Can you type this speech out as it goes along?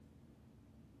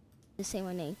to say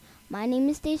my name. My name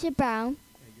is Deja Brown, And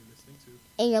you're listening to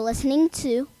and you're listening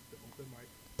to the Open Mic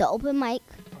the Open Mic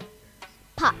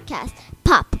Podcast.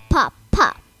 Podcast.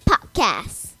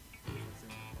 Podcast.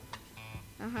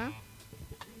 Uh-huh.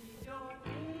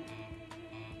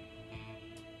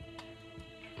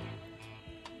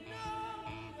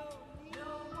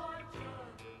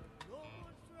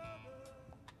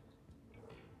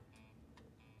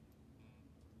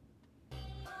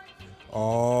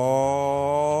 Oh,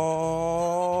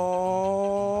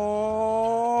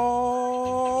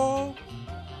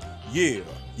 yeah.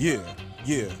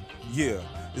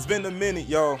 It's been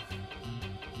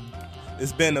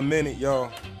a minute,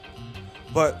 y'all.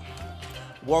 But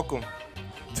welcome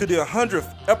to the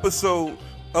 100th episode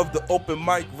of the Open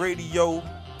Mic Radio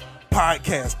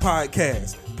podcast.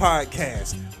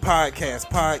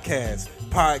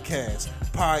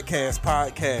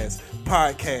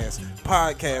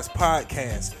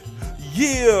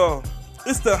 Yeah,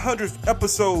 it's the 100th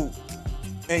episode.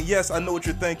 And yes, I know what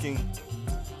you're thinking.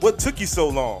 What took you so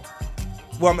long?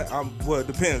 Well, well, it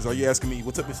depends. Are you asking me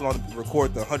what took me so long to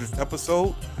record the 100th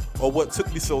episode? Or what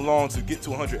took me so long to get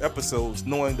to 100 episodes,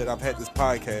 knowing that I've had this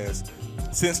podcast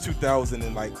since 2000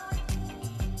 and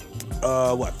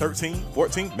 13,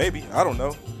 14, maybe, I don't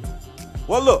know.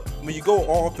 Well, look, when you go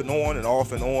off and on,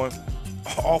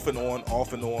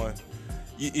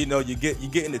 you know, you get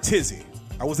in the tizzy.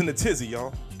 I was in the tizzy,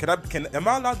 y'all. Am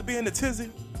I allowed to be in the tizzy?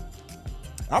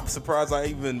 I'm surprised I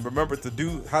even remembered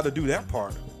how to do that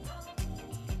part.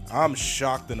 I'm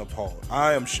shocked and appalled.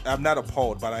 I'm not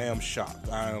appalled, but I am shocked.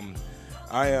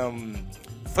 I am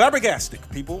flabbergasted,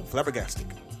 people. Flabbergasted.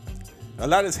 A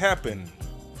lot has happened,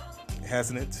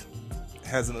 hasn't it?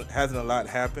 Hasn't a lot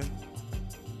happened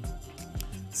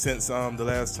since the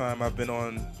last time I've been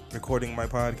on recording my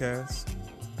podcast?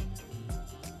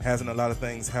 Hasn't a lot of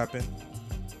things happened?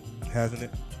 Hasn't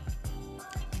it?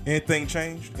 Anything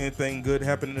changed? Anything good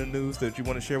happened in the news that you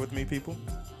want to share with me, people?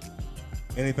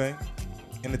 Anything?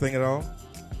 Anything at all?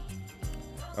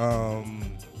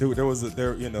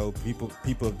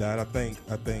 People have died. I think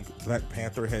Black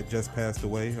Panther had just passed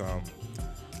away.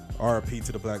 RIP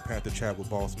to the Black Panther, Chadwick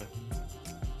Boseman.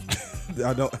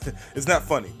 I don't. It's not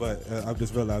funny, but I'm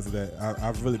just realizing that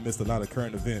I've really missed a lot of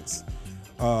current events.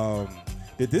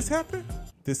 Did this happen?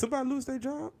 Did somebody lose their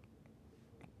job?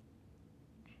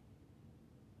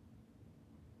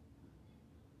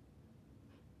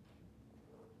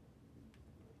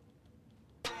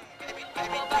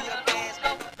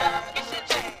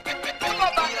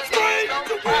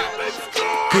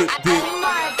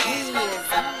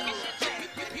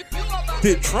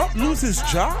 Did Trump lose his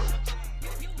job?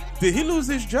 Did he lose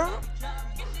his job?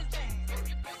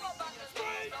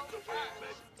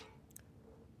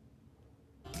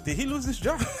 Did he lose his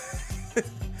job?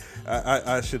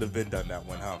 I should have been done that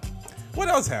one, huh? What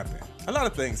else happened? A lot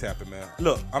of things happened, man.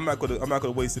 Look, I'm not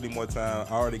gonna waste any more time.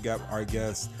 I already got our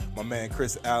guest, my man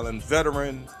Chris Allen,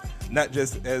 veteran, not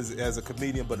just as a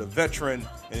comedian, but a veteran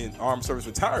and armed service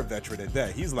retired veteran at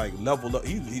that. He's like level up.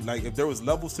 He like, if there was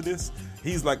levels to this,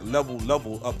 he's like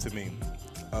level up to me.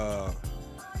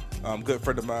 Good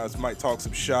friend of mine might talk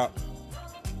some shop.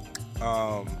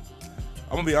 I'm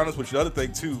gonna be honest with you. The other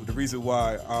thing too, the reason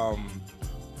why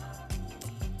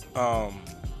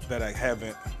that I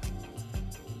haven't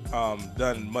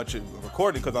done much of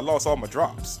recording, because I lost all my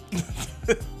drops.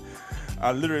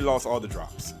 I literally lost all the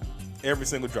drops, every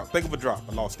single drop. Think of a drop,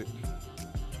 I lost it.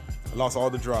 I lost all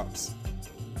the drops.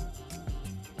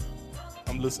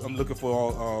 I'm looking for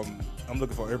all. I'm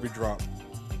looking for every drop.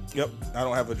 Yep, I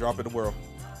don't have a drop in the world.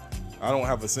 I don't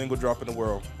have a single drop in the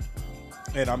world.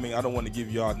 And I mean, I don't want to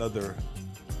give y'all another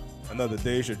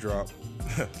Deja drop.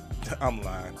 I'm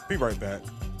lying. Be right back.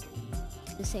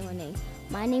 To say my name.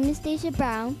 My name is Deja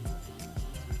Brown,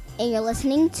 and you're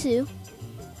listening to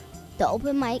the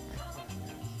Open Mic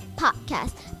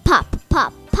Podcast.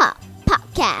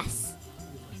 Podcast.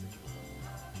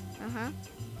 Uh-huh.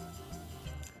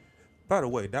 By the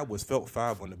way, that was Felt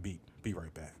 5 on the beat. Be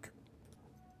right back.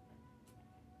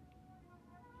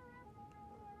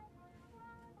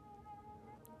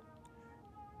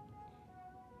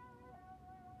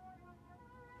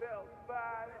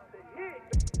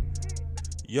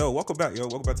 Yo, welcome back,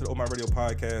 Welcome back to the Oh My Radio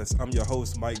Podcast. I'm your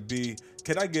host, Mike B.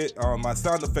 Can I get my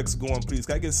sound effects going, please?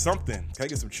 Can I get something? Can I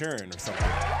get some cheering or something?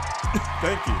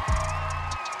 Thank you.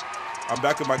 I'm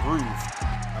back in my groove.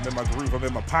 I'm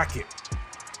in my pocket.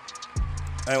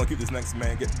 I don't want to keep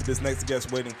this next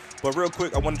guest waiting. But real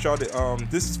quick, I want y'all to,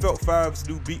 this is Felt 5's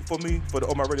new beat for me, for the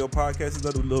Oh My Radio Podcast. It's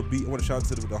another little beat. I want to shout out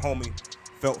to the homie,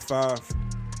 Felt 5,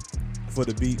 for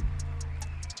the beat.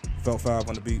 Felt 5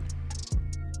 on the beat.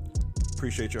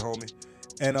 Appreciate you, homie.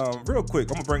 And real quick,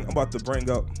 I'm about to bring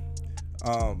up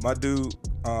my dude,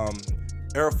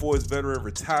 Air Force veteran,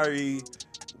 retiree,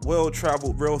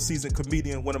 well-traveled, real-seasoned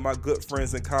comedian, one of my good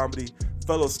friends in comedy,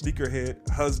 fellow sneakerhead,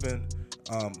 husband,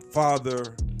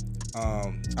 father.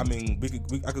 I mean,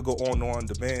 I could go on and on.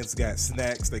 The man's got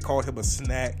snacks. They call him a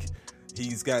snack.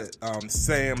 He's got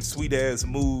Sam sweet-ass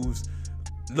moves.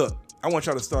 Look, I want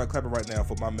y'all to start clapping right now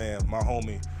for my man, my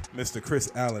homie, Mr.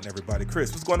 Chris Allen, everybody.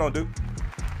 Chris, what's going on, dude?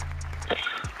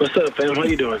 What's up, fam? How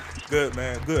you doing? Good,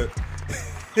 man. Good.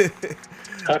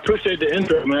 I appreciate the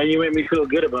intro, man. You made me feel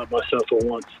good about myself for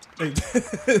once.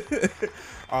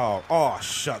 oh,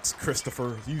 shucks,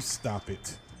 Christopher. You stop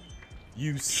it.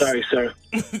 Sorry, sir.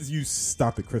 You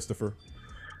stop it, Christopher.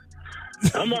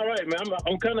 I'm all right, man.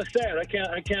 I'm kind of sad. I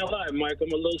can't lie, Mike.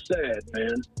 I'm a little sad,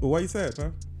 man. Well, why you sad,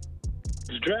 man?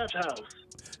 It's Draft House.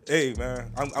 Hey,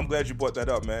 man. I'm glad you brought that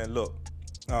up, man. Look,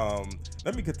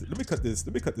 let me cut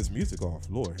this music off.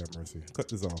 Lord have mercy. Cut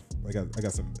this off. I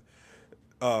got some.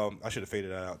 I should have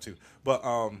faded that out too, but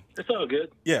it's all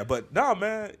good. Yeah, but nah,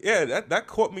 man. Yeah, that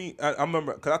caught me. I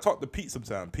remember because I talk to Pete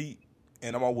sometimes. Pete,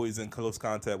 and I'm always in close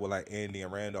contact with like Andy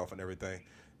and Randolph and everything.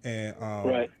 And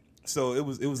right. So it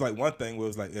was like one thing where it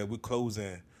was like, yeah, we're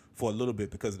closing for a little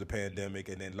bit because of the pandemic,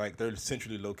 and then like they're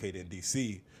centrally located in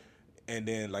DC, and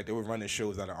then like they were running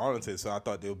shows out of Arlington, so I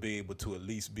thought they'll be able to at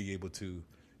least be able to,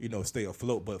 you know, stay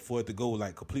afloat. But for it to go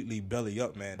like completely belly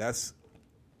up, man, that's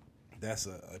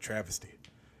a travesty.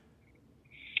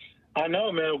 I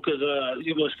know, man, because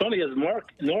it was funny as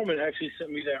Mark Norman actually sent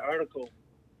me that article.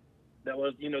 That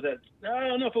was, you know, that I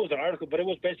don't know if it was an article, but it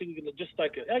was basically just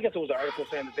like I guess it was an article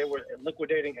saying that they were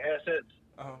liquidating assets.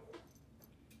 Uh-huh.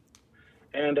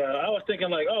 And I was thinking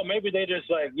like, oh, maybe they just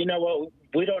like, you know what,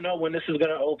 we don't know when this is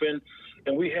going to open,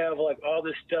 and we have like all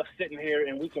this stuff sitting here,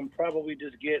 and we can probably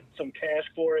just get some cash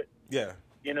for it. Yeah.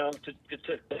 You know,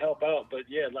 to help out. But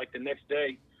yeah, like the next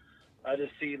day, I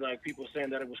just see like people saying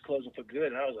that it was closing for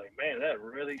good, and I was like, man, that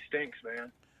really stinks,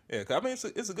 man. Yeah, I mean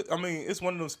it's a good. I mean it's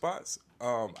one of those spots.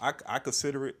 I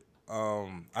consider it.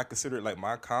 I consider it like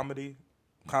my comedy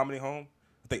home.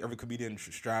 I think every comedian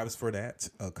strives for that,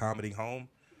 a comedy home,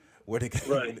 where they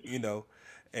can, right. you know,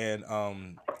 and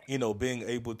you know, being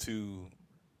able to,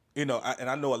 you know,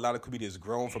 I know a lot of comedians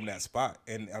grown from that spot,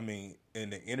 and I mean,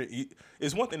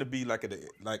 it's one thing to be like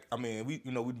I mean,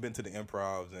 we've been to the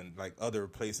Improvs and like other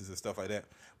places and stuff like that,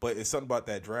 but it's something about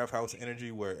that Draft House energy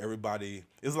where everybody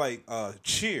is like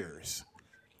Cheers,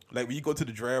 like when you go to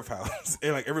the Draft House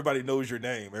and like everybody knows your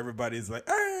name, everybody's like,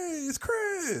 hey, it's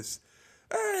Chris.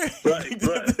 Hey. Right.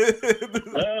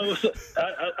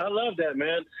 I love that,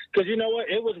 man, because you know what,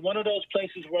 it was one of those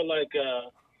places where like.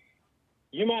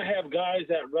 You might have guys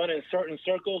that run in certain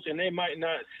circles, and they might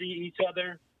not see each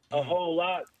other a whole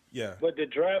lot. Yeah. But the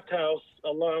Draft House,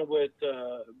 along with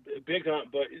Big Hunt,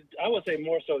 but I would say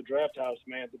more so Draft House,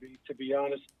 man. To be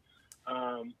honest,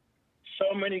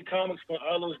 so many comics from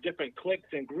all those different cliques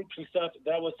and groups and stuff.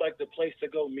 That was like the place to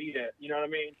go meet at. You know what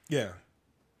I mean? Yeah.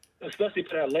 Especially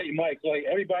for that late mic. Like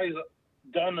everybody's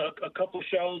done a couple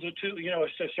shows or two. You know,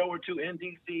 a show or two in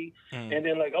DC, and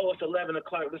then like, oh, it's 11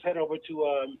 o'clock. Let's head over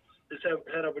to. Let's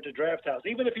head over to Draft House.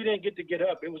 Even if you didn't get to get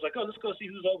up, it was like, oh, let's go see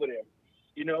who's over there.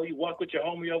 You know, you walk with your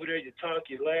homie over there, you talk,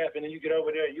 you laugh, and then you get over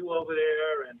there, you over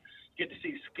there, and get to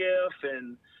see Skiff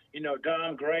and, you know,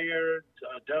 Dom Grayer,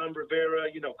 Dom Rivera,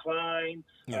 you know, Klein,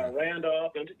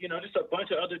 Randolph, and, you know, just a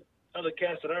bunch of other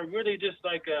cats that I really just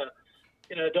like,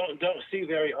 you know, don't see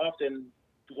very often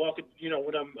walking, you know,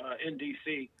 when I'm in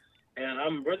D.C., and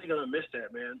I'm really going to miss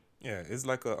that, man. Yeah, it's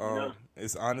like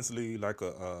it's honestly like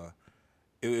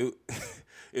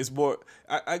it's more.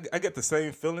 I get the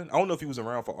same feeling. I don't know if he was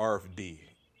around for RFD.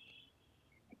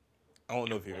 I don't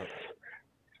know if he.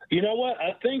 You know what?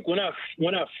 I think when I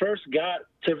first got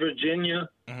to Virginia,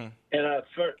 and I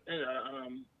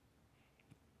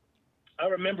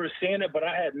remember seeing it, but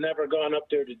I had never gone up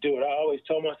there to do it. I always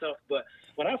told myself, but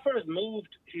when I first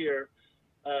moved here,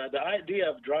 the idea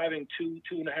of driving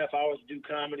 2.5 hours to do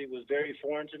comedy was very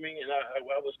foreign to me, and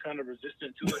I was kind of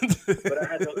resistant to it. But I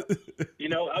had to, you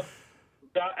know,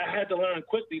 I had to learn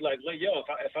quickly. Like yo,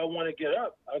 if I want to get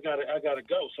up, I gotta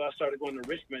go. So I started going to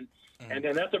Richmond, and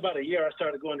then after about a year, I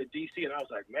started going to DC, and I was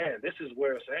like, man, this is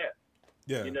where it's at.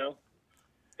 Yeah, you know.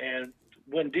 And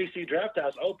when DC Draft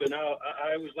House opened,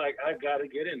 I was like, I gotta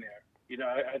get in there. You know,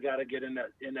 I gotta get in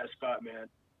that spot, man.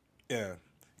 Yeah.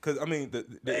 Because, I mean,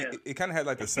 it kind of had,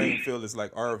 like, the same feel as,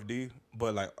 like, RFD,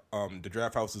 but, like, the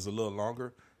Draft House is a little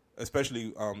longer,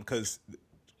 especially because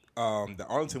the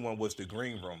Arlington one was the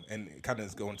green room, and it kind of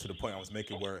is going to the point I was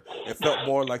making where it felt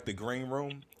more like the green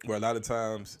room, where a lot of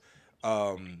times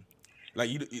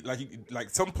Like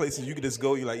some places you could just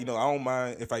go. You're like, I don't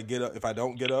mind if I get up, if I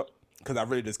don't get up, because I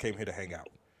really just came here to hang out.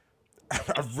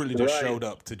 I really just showed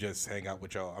up to just hang out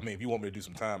with y'all. I mean, if you want me to do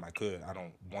some time, I could. I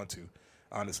don't want to.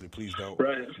 Honestly, please don't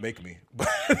make me.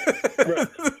 Right.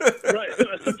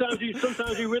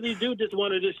 Sometimes you really do just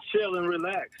want to just chill and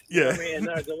relax. Yeah. I mean, and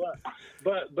not go out.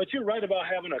 But you're right about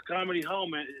having a comedy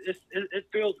home, and it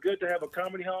feels good to have a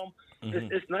comedy home.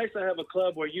 Mm-hmm. It's nice to have a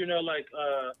club where you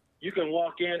can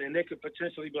walk in and they could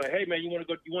potentially be like, hey man, you want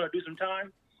to do some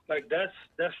time? Like that's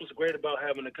what's great about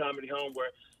having a comedy home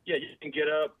where you can get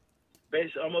up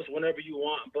basically almost whenever you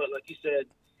want. But like you said,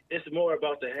 it's more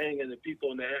about the hang and the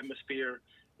people and the atmosphere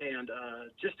and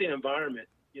just the environment,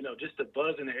 just the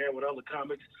buzz in the air with all the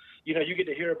comics. You get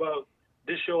to hear about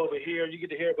this show over here. You get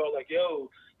to hear about like,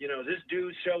 this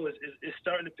dude's show is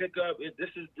starting to pick up. This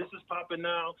is popping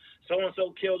now.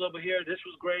 So-and-so killed over here. This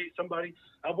was great.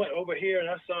 I went over here and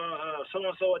I saw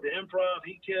so-and-so at the Improv.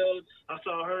 He killed. I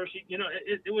saw her.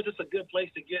 It was just a good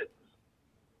place to get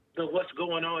what's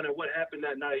going on and what happened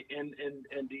that night in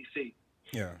D.C.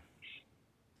 Yeah.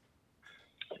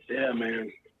 Yeah,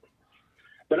 man.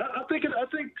 But I think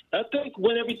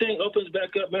when everything opens back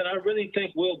up, man, I really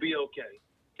think we'll be okay.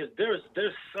 Because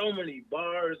there's so many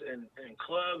bars and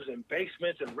clubs and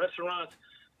basements and restaurants.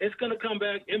 It's gonna come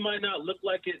back. It might not look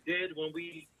like it did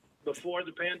before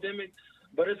the pandemic,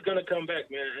 but it's gonna come back,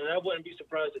 man. And I wouldn't be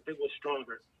surprised if it was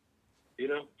stronger.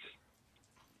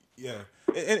 Yeah,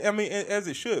 and I mean, as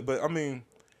it should. But I mean,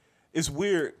 it's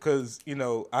weird because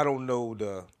I don't know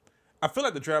I feel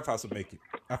like the Draft House will make it.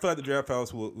 I feel like the Draft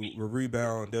House will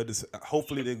rebound.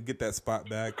 Hopefully they'll get that spot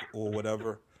back or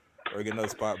whatever, or get another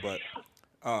spot. But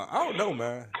I don't know,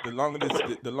 man. The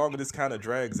longer this kind of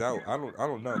drags out, I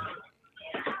don't know.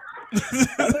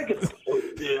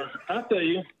 I tell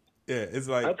you. Yeah, it's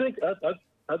like I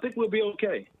think we'll be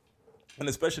okay. And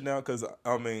especially now, because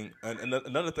I mean, and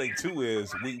another thing too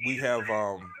is we have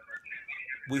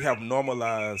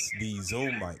normalized the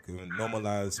Zoom mic,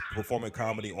 normalized performing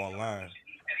comedy online,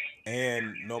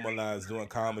 and normalized doing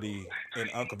comedy in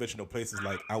unconventional places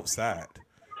like outside.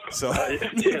 So,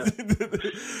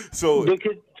 so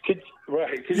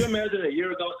right? Could you imagine a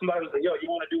year ago somebody was like, "Yo, you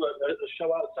want to do a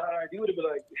show outside?" You would have been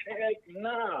like, "Heck,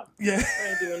 nah, yeah, I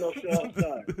ain't doing no show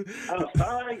outside."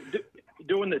 Outside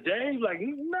during the day, like,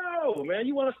 no, man,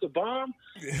 you want us to bomb?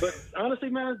 But honestly,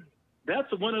 man.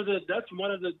 That's one of the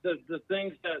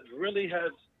things that really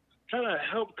has kind of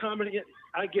helped comedy.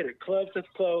 I get it. Clubs that's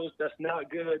closed. That's not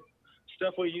good.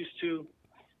 Stuff we're used to.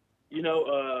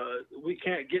 We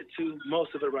can't get to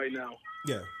most of it right now.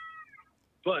 Yeah.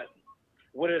 But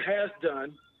what it has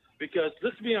done, because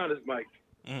let's be honest, Mike,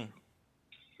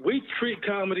 we treat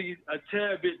comedy a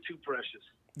tad bit too precious.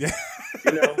 Yeah.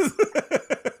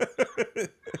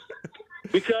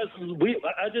 Because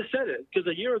I just said it. Because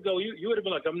a year ago, you would have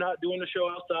been like, "I'm not doing the show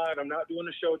outside. I'm not doing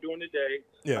the show during the day.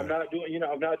 Yeah. I'm not doing,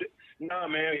 Nah,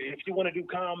 man. If you want to do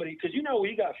comedy, because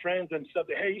we got friends and stuff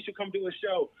that, hey, you should come do a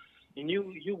show. And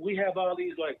we have all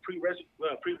these like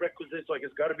prerequisites. Like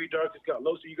it's got to be dark. It's got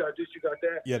low. So you got this. You got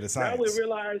that. Yeah, the science. Now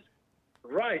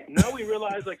we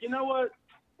realize, like, you know what?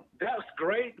 That's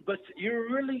great, but you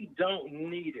really don't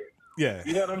need it. Yeah.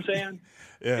 You know what I'm saying?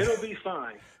 Yeah. It'll be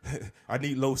fine. I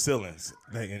need low ceilings,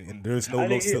 and there's no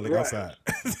low ceiling outside.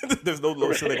 There's no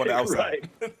low ceiling on the outside.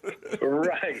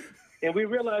 Right. And we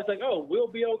realize, like, oh, we'll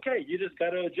be okay. You just got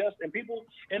to adjust. And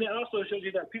it also shows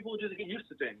you that people just get used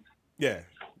to things. Yeah.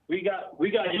 We got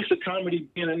used to comedy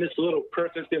being in this little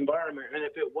perfect environment, and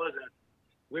if it wasn't,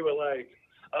 we were like,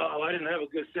 oh, I didn't have a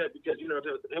good set because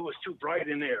it was too bright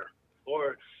in there,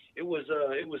 or it was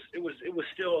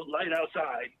still light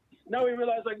outside. Now we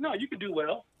realize, like, no, you can do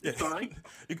well. It's fine.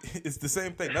 It's the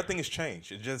same thing. Nothing has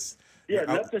changed. It just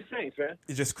nothing changed, man.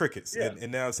 It's just crickets. Yeah.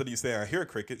 And now instead of you saying I hear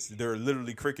crickets, there are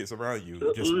literally crickets around you.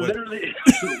 Just literally.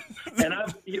 And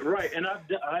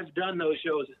I've done those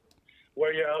shows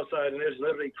where you're outside and there's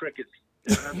literally crickets.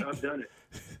 And I've done it.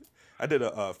 I did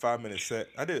a 5-minute set.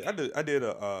 I did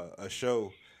a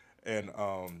show, and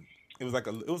it was like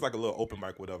a little open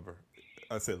mic, whatever.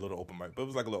 I said little open mic, but it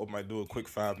was like a little open mic. Do a quick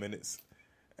 5 minutes.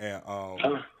 And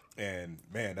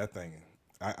man, that thing,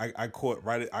 I caught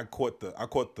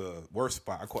the worst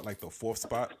spot. I caught like the 4th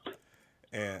spot,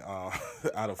 and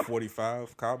out of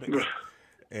 45 comics,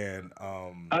 and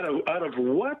out of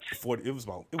what? 40. It was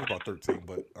about 13,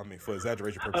 but I mean, for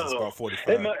exaggeration purposes, it's about 45.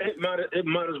 It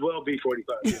might as well be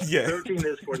 45. Yeah. 13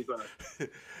 is 45.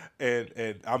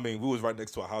 And I mean, we was right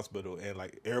next to a hospital, and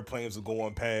like airplanes were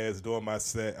going past during my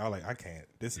set. I was like, I can't.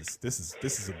 This is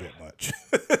a bit much.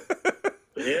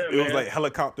 It was like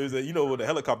helicopters. And you know, when the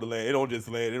helicopter land, it don't just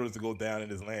land. It don't just go down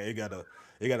and just land. It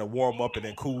gotta warm up and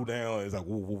then cool down. It's like,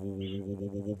 woo, woo, woo, woo, woo,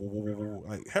 woo, woo, woo, woo.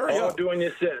 Like, hurry up. All doing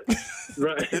your set.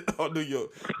 Right. All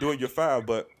doing your file.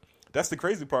 But that's the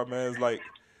crazy part, man. Is like,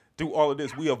 through all of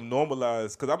this, we have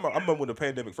normalized. Because I remember when the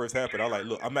pandemic first happened, I was like,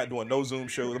 look, I'm not doing no Zoom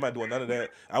shows. I'm not doing none of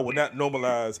that. I will not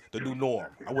normalize the new norm.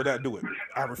 I will not do it.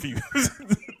 I refuse.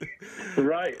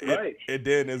 Right. And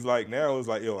then it's like, now it's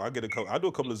like, yo, I do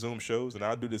a couple of Zoom shows, and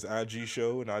I'll do this IG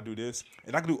show, and I'll do this.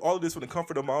 And I can do all of this from the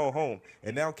comfort of my own home.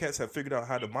 And now cats have figured out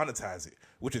how to monetize it,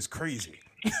 which is crazy.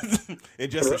 In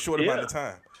just a short amount of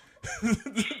time.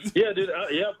 Yeah, dude.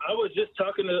 I was just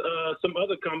talking to some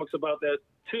other comics about that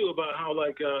too, about how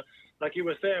like you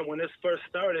were saying, when this first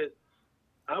started,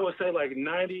 I would say like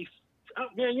 95%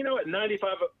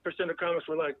 of comics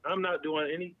were like, I'm not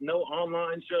doing no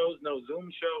online shows, no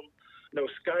Zoom show, no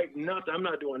Skype, nothing. I'm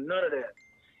not doing none of that.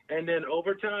 And then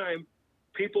over time,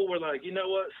 people were like, you know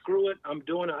what, screw it. I'm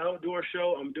doing an outdoor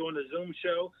show. I'm doing a Zoom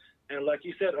show. And like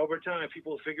you said, over time,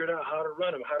 people figured out how to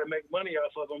run them, how to make money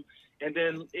off of them. And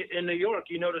then in New York,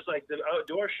 you notice like the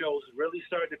outdoor shows really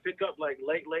started to pick up like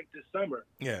late this summer.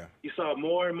 Yeah. You saw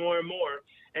more and more and more.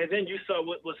 And then you saw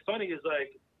what was funny is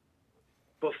like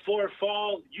before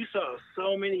fall, you saw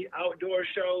so many outdoor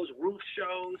shows, roof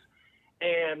shows.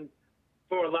 And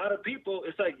for a lot of people,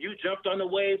 it's like you jumped on the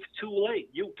wave too late.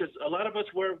 Because a lot of us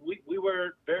we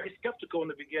were very skeptical in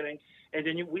the beginning. And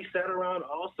then we sat around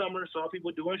all summer, saw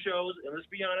people doing shows, and let's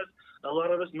be honest, a lot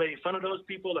of us made fun of those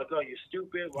people, like, oh, you're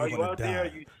stupid. Why are you out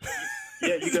there?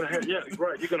 You're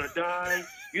gonna die.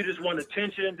 You just want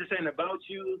attention. This ain't about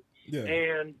you. Yeah.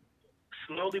 And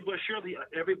slowly but surely,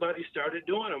 everybody started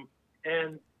doing them.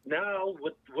 And now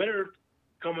with winter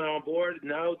coming on board,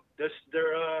 now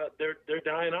they're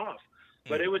dying off.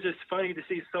 But it was just funny to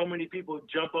see so many people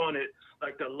jump on it,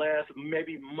 like the last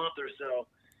maybe month or so.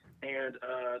 And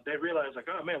they realized, like,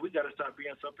 oh man, we got to stop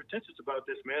being so pretentious about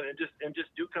this, man, and just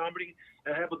do comedy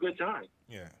and have a good time.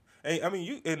 Yeah, hey, I mean,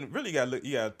 you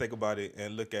gotta think about it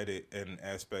and look at it in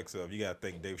aspects of, you gotta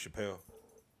think Dave Chappelle.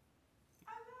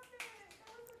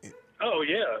 Oh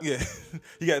yeah, yeah,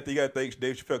 you gotta think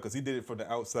Dave Chappelle, because he did it from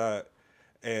the outside,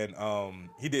 and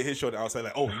he did his show on the outside,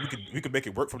 like, oh, we could make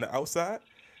it work from the outside.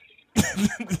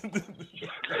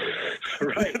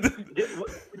 Right,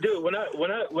 dude. When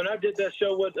I did that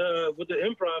show with the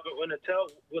Improv, when Attell,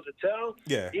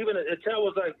 yeah, even Attell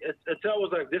was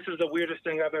like, this is the weirdest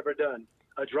thing I've ever done.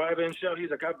 A drive-in show.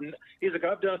 He's like,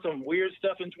 I've done some weird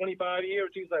stuff in 25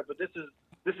 years. He's like, but this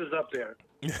is up there.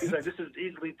 He's like, this is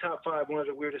easily top 5, one of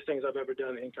the weirdest things I've ever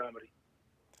done in comedy.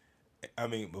 I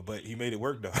mean, but he made it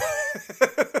work though.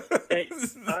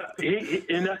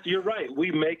 And you're right. We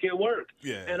make it work.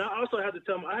 Yeah. And I also had to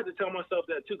tell myself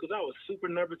that too, because I was super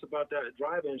nervous about that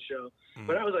drive-in show.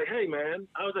 But I was like, hey man,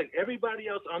 everybody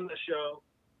else on the show,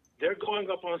 they're going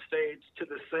up on stage to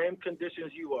the same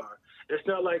conditions you are. It's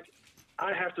not like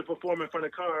I have to perform in front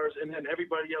of cars and then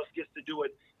everybody else gets to do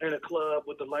it in a club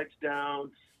with the lights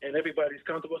down and everybody's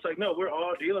comfortable. It's like, no, we're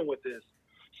all dealing with this.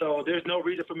 So there's no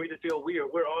reason for me to feel weird.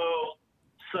 We're all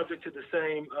subject to the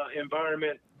same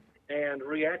environment and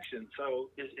reaction, so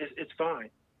it's fine.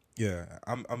 Yeah,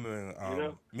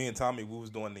 me and Tommy, we was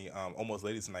doing the Almost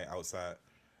Ladies Night outside,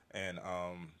 and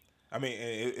I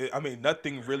mean,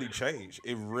 nothing really changed.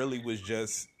 It really was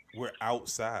just we're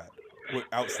outside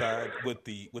with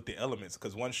the elements.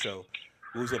 Because one show,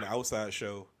 we was on the outside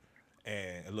show,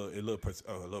 and a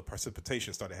little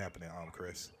precipitation started happening.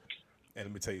 Chris. And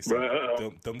let me tell you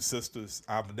something. Them sisters,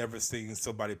 I've never seen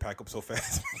somebody pack up so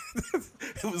fast.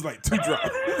 It was like 2 drops.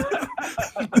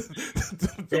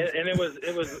 And it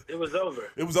was over.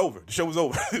 It was over. The show was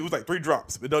over. It was like 3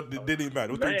 drops. It didn't even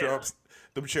matter. It was 3 drops.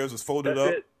 Them chairs was folded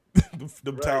up.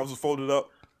 Them towels was folded up.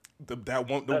 The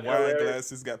wine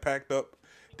glasses got packed up.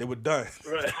 They were done.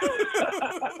 Right.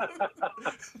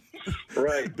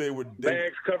 Right. They were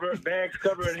bags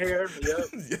covering hair. Yep.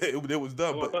 Yeah, it was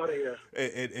done. But out of here.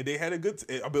 And they had a good.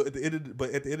 At the end of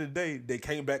the day, they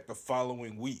came back the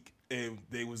following week, and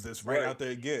they was just right out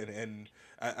there again. And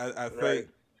I think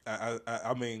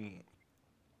I mean,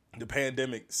 the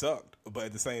pandemic sucked, but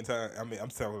at the same time, I mean, I'm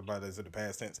talking about this in the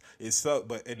past tense. It sucked,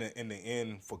 but in the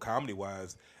end, for comedy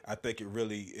wise, I think it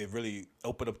really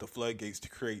opened up the floodgates to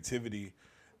creativity.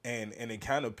 And it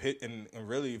kind of and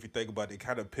really, if you think about it, it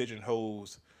kind of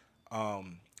pigeonholes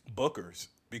bookers,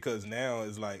 because now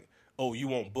it's like, oh, you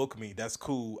won't book me? That's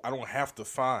cool. I don't have to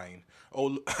find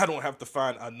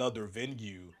another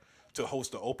venue to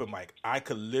host an open mic. I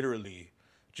could literally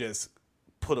just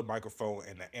put a microphone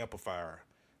and an amplifier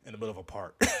in the middle of a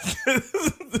park.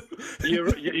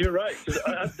 You're right.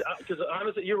 Because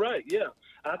honestly, you're right. Yeah,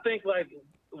 I think like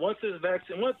once this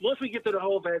vaccine, once we get to the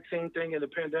whole vaccine thing and the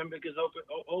pandemic is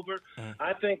over,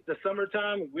 I think the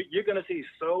summertime you're going to see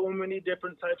so many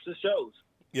different types of shows.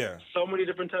 Yeah. So many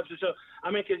different types of shows.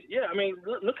 I mean,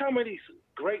 look how many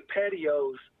great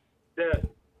patios that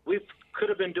we could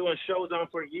have been doing shows on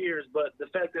for years, but the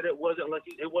fact that it wasn't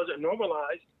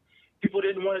normalized, people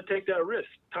didn't want to take that risk.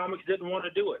 Comics didn't want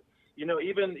to do it. You know,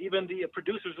 even the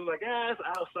producers were like, it's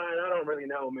outside. I don't really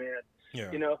know, man.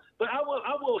 Yeah. You know, but I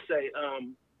will say,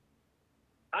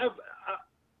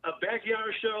 a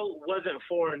backyard show wasn't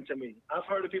foreign to me. I've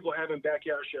heard of people having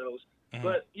backyard shows,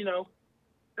 but you know,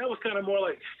 that was kind of more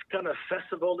like kind of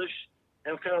festival-ish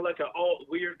and kind of like an all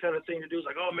weird kind of thing to do. It's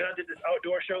like, oh man, I did this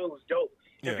outdoor show. It was dope.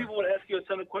 And people would ask you a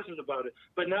ton of questions about it.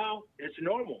 But now it's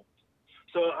normal.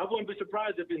 So I wouldn't be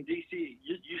surprised if in D.C.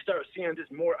 you start seeing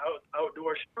just more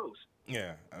outdoor shows.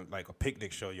 Yeah, like a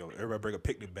picnic show. Everybody bring a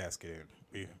picnic basket.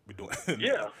 We doing.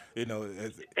 Yeah. You know.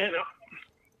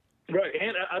 Right,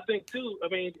 and I think too. I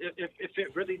mean, if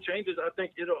it really changes, I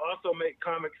think it'll also make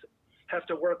comics have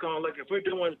to work on, like, if we're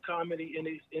doing comedy in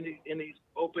these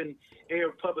open air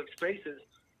public spaces,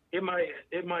 it might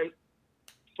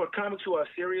for comics who are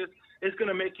serious, it's going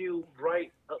to make you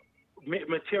write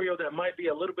material that might be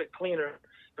a little bit cleaner,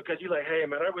 because you're like, hey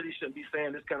man, I really shouldn't be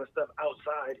saying this kind of stuff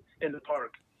outside in the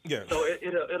park. Yeah. So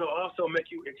it'll also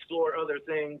make you explore other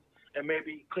things and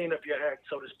maybe clean up your act,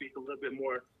 so to speak, a little bit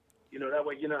more. You know, that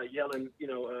way you're not yelling,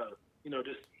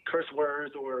 just curse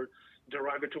words or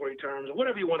derogatory terms or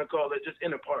whatever you want to call it, just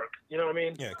in the park. You know what I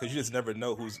mean? Yeah, because you just never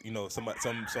know who's,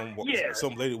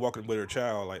 some lady walking with her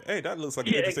child, like, hey, that looks like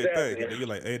an interesting thing. And then you're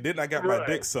like, hey, then I got my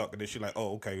dick sucked, and then she's like,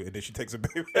 oh, okay, and then she takes a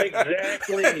baby.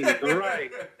 Exactly,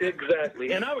 right,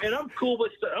 exactly. And I'm cool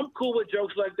with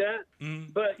jokes like that.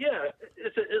 But yeah,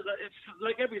 it's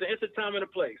like everything. It's a time and a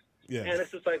place. Yeah. And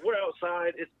it's just like, we're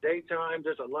outside. It's daytime.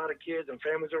 There's a lot of kids and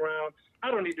families around.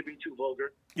 I don't need to be too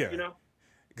vulgar. Yeah. You know.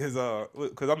 Because I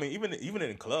mean, even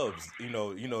in clubs, you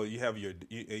have your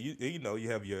you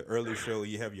have your early show,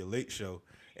 you have your late show,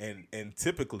 and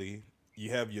typically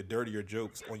you have your dirtier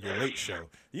jokes on your late show.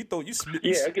 You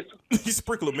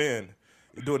sprinkle them in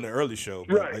during the early show,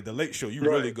 but like the late show, you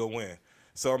really go in.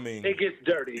 So I mean, it gets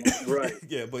dirty, right?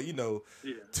 Yeah, but 2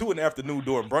 in the afternoon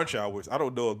during brunch hours, I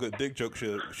don't know, a good dick joke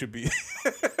should be.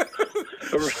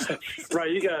 Right,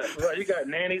 you got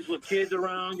nannies with kids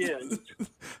around, yeah.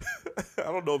 I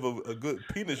don't know if a good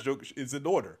penis joke is in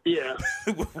order. Yeah,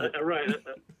 right,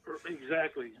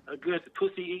 exactly. A good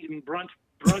pussy eating brunch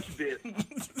bit.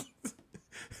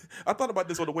 I thought about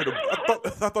this on the way to.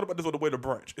 I thought about this on the way to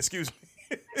brunch. Excuse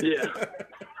me. Yeah.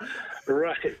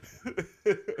 Right.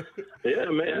 Yeah,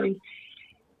 man.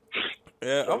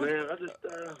 Yeah,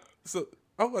 So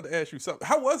I want to ask you something.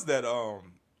 How was that?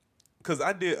 Because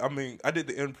I did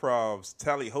the Improv's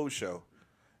Tally Ho show,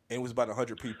 and it was about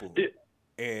 100 people. Yeah.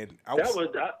 And I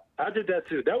did that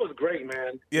too. That was great,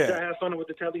 man. Yeah. Did I have fun with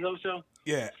the Tally Ho show?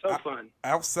 Yeah. So fun.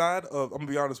 Outside of, I'm going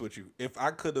to be honest with you, if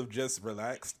I could have just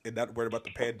relaxed and not worried about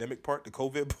the pandemic part, the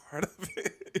COVID part of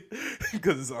it,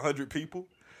 because it's 100 people,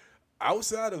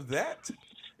 outside of that,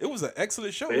 it was an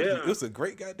excellent show. Yeah. It was a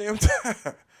great goddamn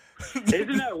time.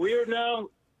 Isn't that weird now?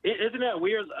 Isn't that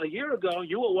weird? A year ago,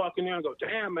 you would walk in there and go,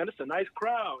 damn, man, it's a nice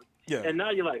crowd. Yeah. And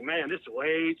now you're like, man, there's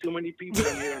way too many people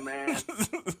in here, man.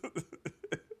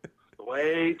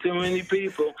 Way too many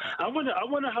people. I wonder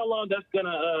how long that's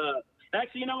gonna.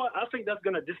 Actually, you know what? I think that's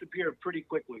gonna disappear pretty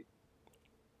quickly.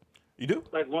 You do?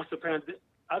 Like once the pandemic,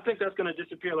 I think that's gonna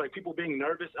disappear. Like people being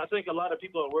nervous. I think a lot of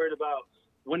people are worried about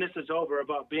when this is over,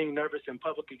 about being nervous in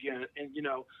public again, and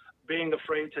being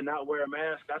afraid to not wear a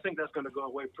mask. I think that's gonna go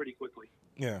away pretty quickly.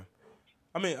 Yeah.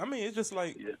 I mean, it's just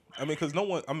like, because no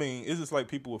one, it's just like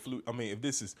people with flu. I mean, if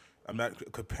this is, I'm not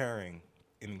comparing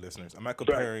any listeners. I'm not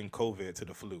comparing COVID to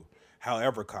the flu.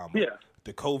 However,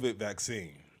 the COVID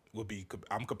vaccine would be,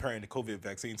 I'm comparing the COVID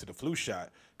vaccine to the flu shot,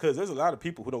 because there's a lot of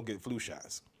people who don't get flu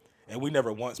shots. And we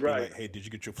never once be like, hey, did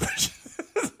you get your flu shot?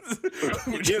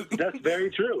 That's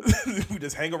very true. We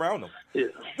just hang around them. Yeah.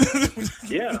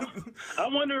 Yeah. I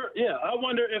wonder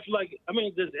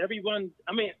if, does everyone,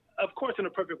 of course, in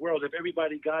a perfect world, if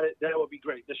everybody got it, that would be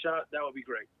great. The shot, that would be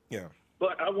great. Yeah.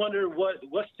 But I wonder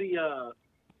what's the,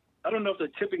 I don't know if the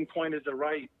tipping point is the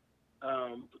right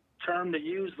term to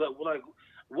use, but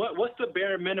what's the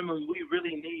bare minimum we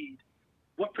really need?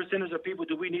 What percentage of people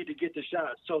do we need to get the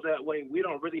shot, so that way we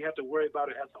don't really have to worry about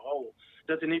it as a whole?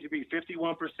 Does it need to be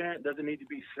 51%? Does it need to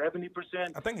be 70%?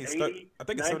 I think it's 90?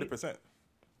 70%.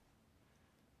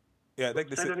 Yeah, I think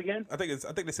they Say said that again? I think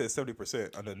they said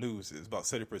 70% on the news. It's about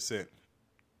 70%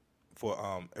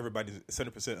 for everybody.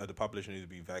 70% of the population needs to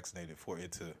be vaccinated for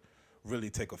it to really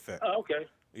take effect. Oh, okay.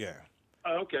 Yeah.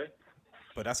 Oh, okay.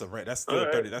 But that's that's still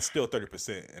right. 30. That's still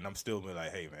 30%, and I'm still being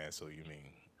like, hey man, so you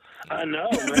mean? I know,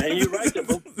 man. You're right.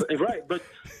 Right,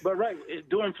 but right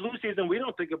during flu season, we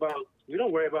don't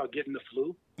worry about getting the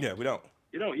flu. Yeah, we don't.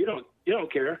 You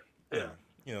don't care. Yeah.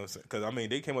 You know, because I mean,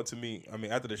 they came up to me. I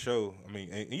mean, after the show. I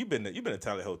mean, and you've been to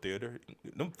Talent Health Theater.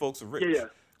 Them folks are rich. Yeah.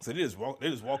 So they just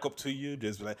walk up to you,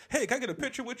 just be like, "Hey, can I get a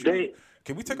picture with you?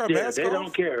 Can we take our mask off?" They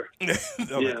don't care.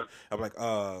 I'm like,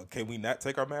 can we not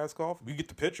take our mask off? We get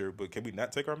the picture, but can we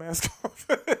not take our mask off?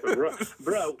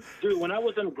 Bro, dude, when I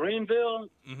was in Greenville,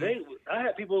 I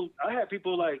had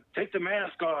people like, take the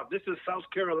mask off. This is South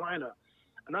Carolina,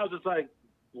 and I was just like,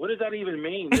 what does that even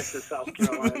mean? This is South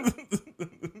Carolina.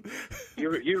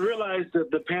 You realize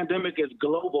that the pandemic is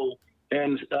global,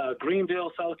 and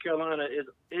Greenville, South Carolina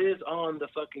is on the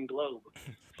fucking globe.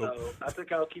 So I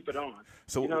think I'll keep it on.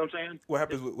 So you know what I'm saying? What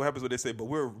happens when they say, but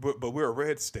we're a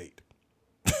red state?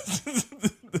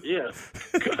 Yeah,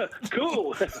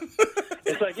 cool.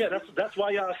 It's like, yeah, that's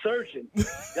why y'all surging.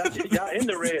 Y'all in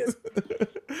the red.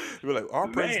 We're like,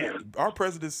 our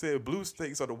president said blue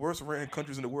states are the worst ran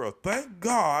countries in the world. Thank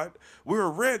God we're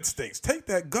red states. Take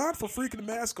that God for freaking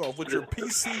mask off with your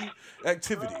PC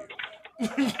activity.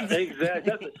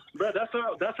 Exactly, that's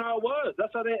how it was.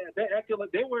 That's how they acted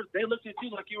like they looked at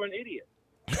you like you were an idiot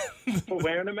for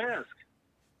wearing a mask.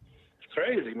 It's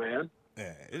crazy, man.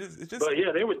 Yeah, it's just. But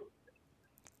yeah, they were.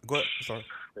 Go ahead. Sorry.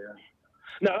 Yeah.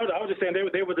 No, I was just saying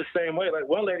they were the same way. Like,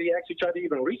 one lady actually tried to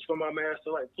even reach for my mask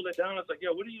to like pull it down. It's like,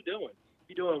 yo, what are you doing?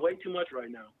 You're doing way too much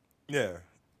right now. Yeah.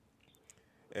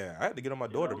 Yeah, I had to get on my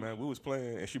daughter, man. We was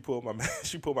playing, and she pulled my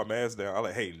mask down. I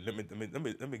like, hey, let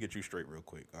me get you straight real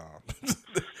quick.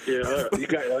 Yeah, you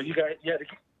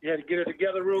had to get it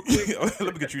together real quick.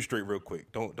 Let me get you straight real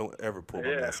quick. Don't ever pull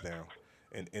my mask down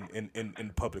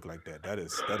in public like that. That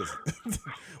is,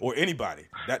 or anybody.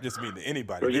 Not just me,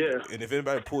 anybody. Yeah. And if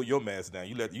anybody pull your mask down,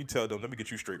 you tell them, let me get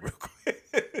you straight real quick.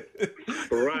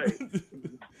 Right.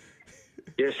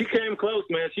 Yeah, she came close,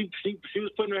 man. She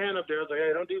was putting her hand up there. I was like,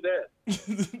 hey, don't do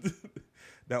that.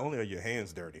 Not only are your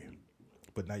hands dirty,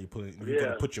 but now you're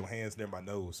gonna put your hands near my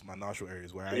nose, my nostril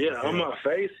areas where on my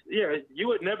face. Yeah, you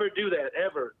would never do that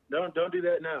ever. Don't do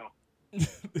that now.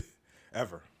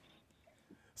 Ever.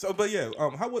 So, but yeah,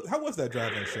 how was that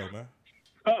drive-in show, man?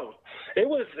 Oh, it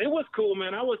was cool,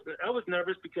 man. I was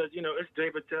nervous because it's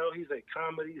Dave Attell. He's a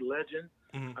comedy legend.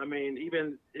 Mm-hmm. I mean,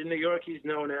 even in New York, he's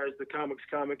known as the comics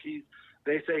comic.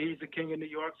 They say he's the king of New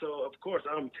York, so of course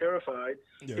I'm terrified.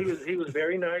 Yeah. He was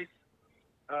very nice.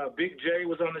 Big J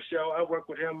was on the show. I worked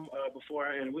with him before,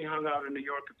 and we hung out in New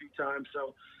York a few times.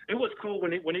 So it was cool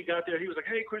when he got there. He was like,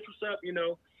 "Hey, Chris, what's up?"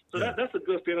 So that's a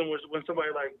good feeling when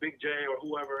somebody like Big J or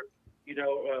whoever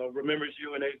remembers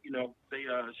you, and they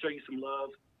show you some love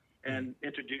and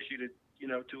introduce you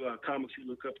to comics you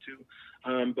look up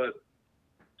to. But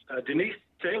Denise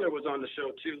Taylor was on the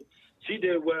show too. She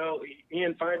did well.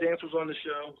 Ian Fidance was on the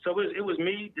show. So it was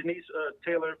me, Denise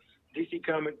Taylor, DC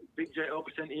Comic, Big J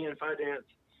Okerson, Ian Fidance,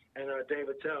 and Dave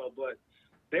Attell. But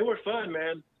they were fun,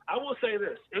 man. I will say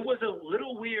this. It was a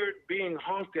little weird being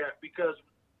honked at because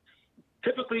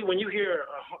typically when you hear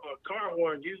a car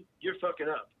horn, you're fucking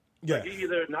up. Yeah. Like you're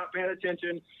either not paying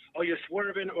attention or you're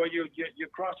swerving or you're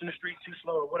crossing the street too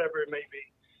slow or whatever it may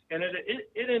be. And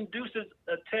it induces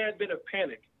a tad bit of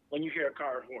panic when you hear a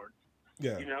car horn.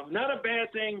 Yeah. Not a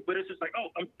bad thing, but it's just like, oh,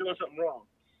 I'm doing something wrong.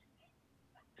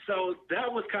 So that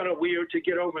was kind of weird to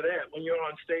get over that when you're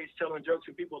on stage telling jokes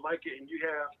and people like it and you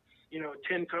have,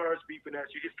 10 cars beeping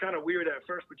at you. It's kind of weird at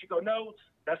first, but you go, no,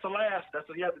 that's a laugh.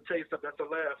 You have to tell yourself that's a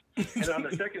laugh. And on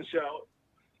the second show,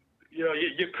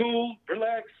 you're cool,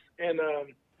 relax, and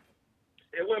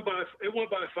it went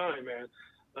by fine, man.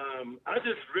 I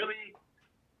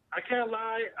can't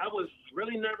lie, I was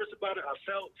really nervous about it. I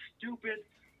felt stupid.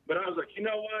 But I was like, you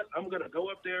know what? I'm going to go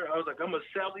up there. I was like, I'm going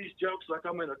to sell these jokes like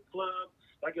I'm in a club,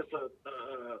 like it's an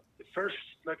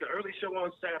early show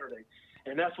on Saturday.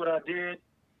 And that's what I did.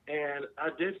 And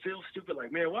I did feel stupid.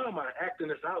 Like, man, why am I acting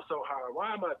this out so hard?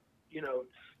 Why am I,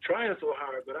 trying so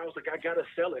hard? But I was like, I got to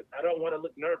sell it. I don't want to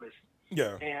look nervous.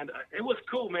 Yeah. And it was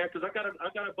cool, man, because I got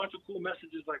a bunch of cool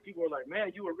messages. Like, people were like,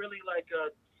 man, you were really like,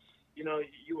 you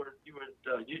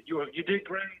did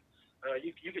great.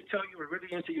 You could tell you were really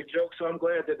into your jokes, so I'm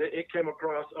glad that it came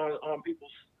across on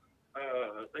people's.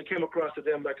 It came across to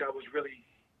them like I was really,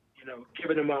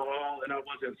 giving them my all, and I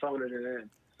wasn't phoning it in.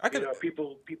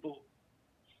 People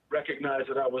recognized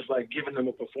that I was like giving them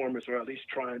a performance, or at least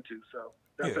trying to. So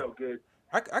that felt good.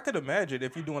 I could imagine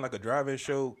if you're doing like a drive-in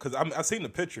show, because I've seen the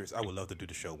pictures. I would love to do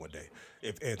the show one day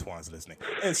if Antoine's listening.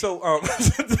 And so,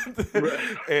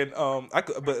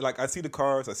 but like I see the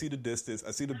cars, I see the distance,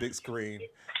 I see the big screen.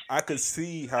 I could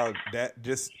see how that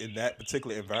just in that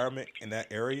particular environment in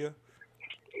that area,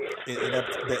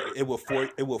 it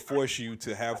will force you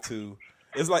to have to.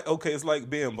 It's like it's like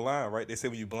being blind, right? They say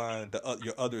when you're blind,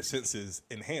 your other senses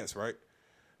enhance, right?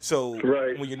 So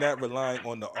when you're not relying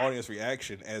on the audience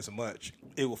reaction as much,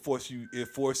 it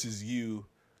forces you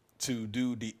to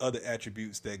do the other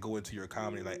attributes that go into your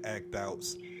comedy, like act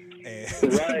outs and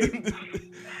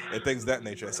and things of that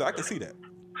nature. So I can see that.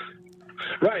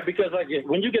 Right, because like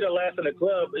when you get a laugh in the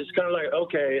club, it's kind of like,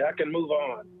 okay, I can move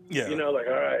on. Yeah. You know, like,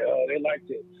 all right, they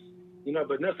liked it. You know,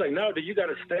 but that's like, no, you got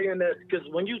to stay in that, because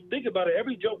when you think about it,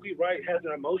 every joke we write has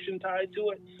an emotion tied to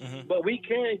it. Mm-hmm. But we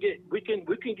can get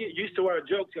used to our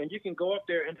jokes, and you can go up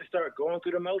there and just start going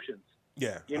through the motions.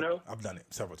 Yeah, you know, I've done it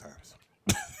several times.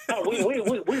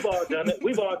 We've all done it.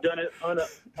 We've all done it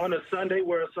on a Sunday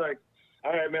where it's like,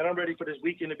 all right, man, I'm ready for this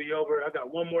weekend to be over. I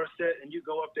got one more set, and you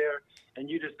go up there, and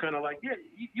you just kind of like, yeah,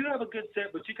 you have a good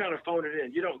set, but you kind of phone it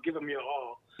in. You don't give them your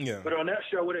all. Yeah. But on that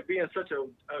show, with it being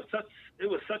it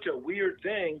was such a weird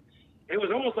thing. It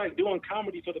was almost like doing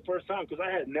comedy for the first time, because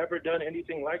I had never done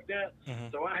anything like that.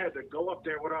 Mm-hmm. So I had to go up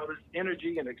there with all this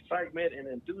energy and excitement and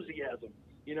enthusiasm,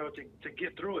 you know, to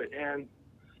get through it. And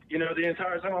you know, the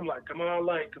entire time I'm like, come on,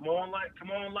 light, come on, light, come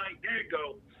on, light. There you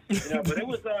go. You know, but it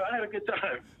was I had a good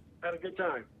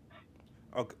time.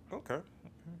 Okay.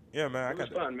 Yeah, man. It was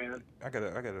fun, man. I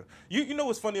gotta. You know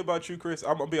what's funny about you, Chris?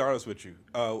 I'm gonna be honest with you.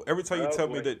 Every time you tell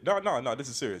me that, no, this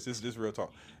is serious. This is real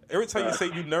talk. Every time you say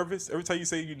you're nervous, I'm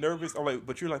like,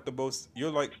 but you're like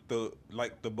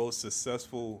the most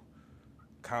successful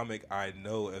comic I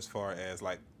know, as far as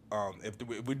like, if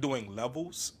we're doing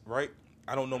levels, right?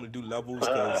 I don't normally do levels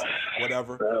because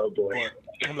whatever. Oh boy.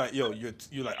 But I'm like, yo,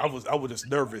 you're like, I was just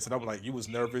nervous, and I'm like, you was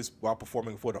nervous while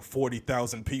performing for the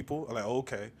 40,000 people. I'm like,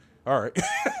 okay, all right.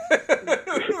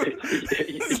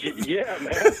 Yeah,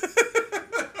 man.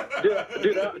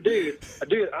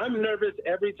 Dude, I'm nervous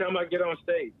every time I get on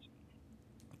stage.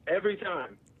 Every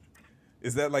time.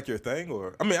 Is that like your thing,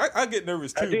 or I mean, I get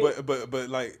nervous too, but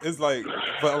like it's like,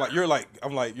 but like you're like,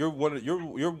 I'm like you're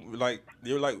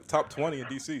like top 20 in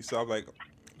DC, so I'm like.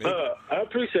 I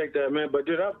appreciate that, man, but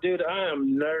dude, I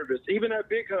am nervous. Even at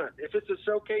Big Hunt, if it's a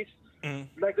showcase,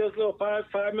 like those little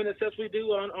 5-minute sets we do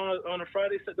on a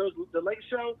Friday set, the late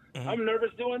show, I'm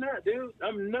nervous doing that, dude.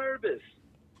 I'm nervous.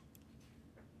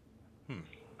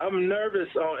 I'm nervous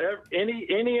on any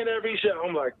and every show.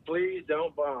 I'm like, please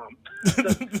don't bomb.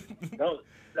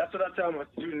 That's what I tell them.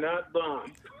 Do not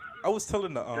bomb. I was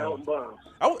telling the don't bomb.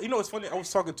 You know, it's funny. I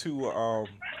was talking to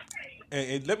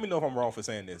and let me know if I'm wrong for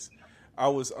saying this. I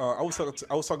was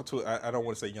talking to I don't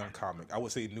want to say young comic. I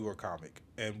would say newer comic,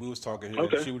 and we was talking.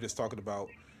 Okay. And she was just talking about.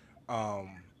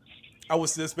 I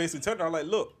was just basically telling her, like,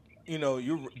 look, you know,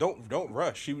 you don't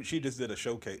rush. She just did a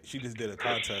showcase. She just did a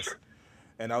contest.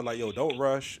 And I was like, yo, don't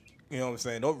rush. You know what I'm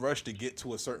saying? Don't rush to get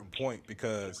to a certain point,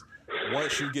 because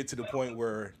once you get to the point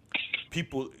where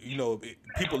people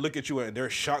look at you and they're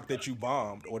shocked that you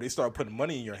bombed, or they start putting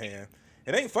money in your hand,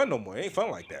 it ain't fun no more. It ain't fun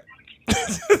like that.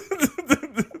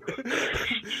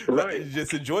 Right.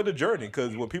 Just enjoy the journey,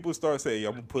 because when people start saying,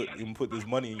 I'm gonna put this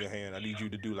money in your hand, I need you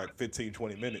to do like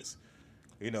 15-20 minutes.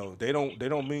 You know, they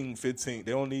don't mean 15.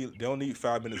 They don't need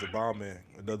 5 minutes of bombing,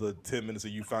 another 10 minutes of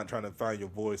you trying to find your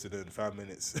voice, and then 5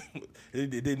 minutes.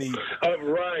 they need.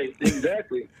 Right,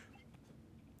 exactly.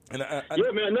 And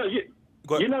yeah, man, no,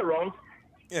 you're not wrong.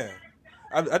 Yeah,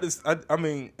 I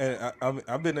mean, and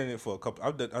I've been in it for a couple.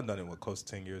 I've done it for close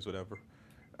to 10 years, whatever.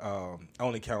 I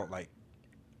only count like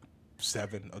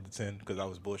 7 of the 10 because I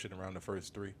was bullshitting around the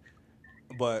first 3.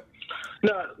 But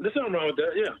no, there's nothing wrong with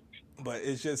that. Yeah. But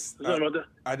it's just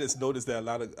I just noticed that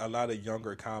a lot of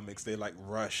younger comics, they like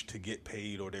rush to get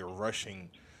paid, or they're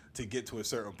rushing to get to a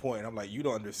certain point. I'm like, you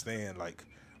don't understand. Like,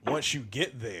 once you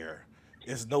get there,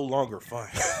 it's no longer fun.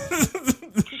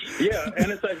 Yeah,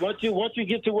 and it's like once you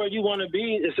get to where you want to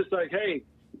be, it's just like, hey,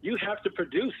 you have to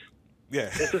produce. Yeah,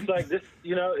 it's just like this.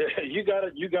 You know, you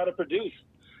gotta produce.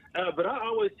 But I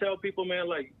always tell people, man,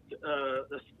 like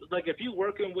if you're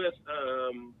working with.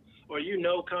 Or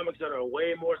comics that are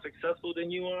way more successful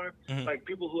than you are, like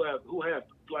people who have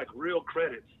like real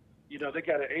credits. You know, they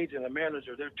got an agent, a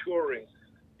manager, they're touring.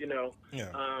 You know,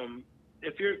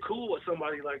 if you're cool with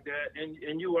somebody like that,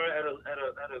 and you are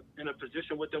in a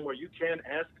position with them where you can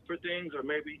ask for things, or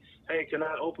maybe, hey, can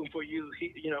I open for you?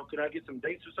 You know, can I get some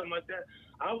dates or something like that?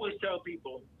 I always tell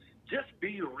people, just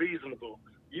be reasonable.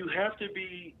 You have to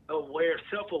be aware,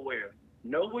 self-aware.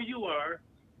 Know where you are.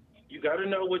 You got to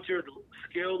know what your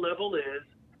skill level is,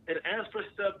 and ask for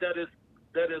stuff that is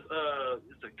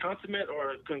a consummate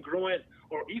or congruent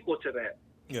or equal to that.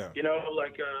 Yeah. You know,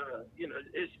 like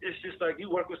it's just like you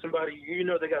work with somebody, you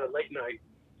know, they got a late night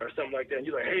or something like that, and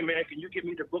you're like, hey man, can you give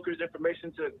me the booker's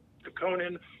information to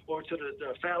Conan or to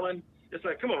the Fallon? It's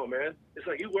like, come on, man. It's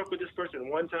like you work with this person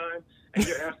one time, and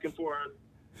you're asking for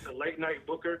a late night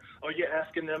booker, or you're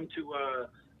asking them to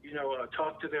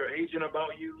talk to their agent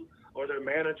about you or their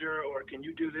manager, or can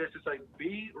you do this? It's like,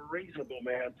 be reasonable,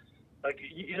 man. Like,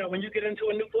 you know, when you get into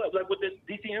a new club, like with this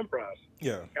DC Improv.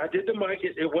 Yeah. I did the mic.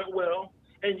 It went well.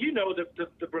 And you know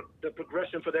the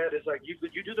progression for that is like you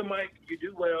do the mic, you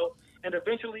do well, and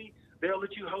eventually they'll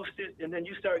let you host it, and then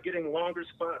you start getting longer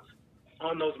spots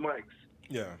on those mics.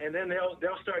 Yeah. And then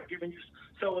they'll start giving you.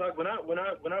 So like when I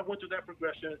went through that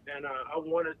progression, and I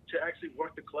wanted to actually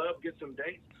work the club, get some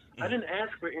dates, I didn't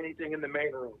ask for anything in the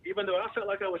main room, even though I felt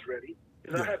like I was ready,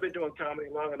 because I had been doing comedy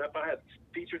long enough. I had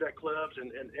featured at clubs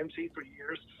and MC'd for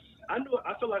years. I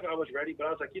felt like I was ready, but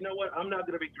I was like, you know what? I'm not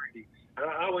going to be greedy. And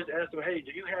I always ask them, hey,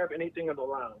 do you have anything in the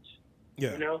lounge?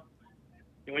 Yeah. You know,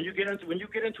 and when you get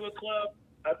into a club,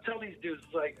 I tell these dudes,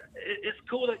 like, it's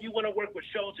cool that you want to work with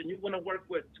Schultz and you want to work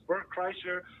with Bert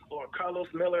Kreischer or Carlos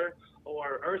Miller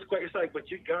or Earthquake. It's like, but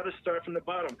you got to start from the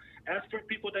bottom. Ask for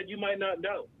people that you might not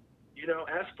know. You know,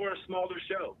 ask for a smaller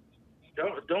show.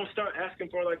 Don't start asking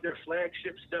for like their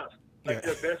flagship stuff. Like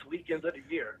their best weekends of the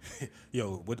year.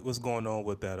 Yo, what's going on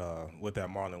with that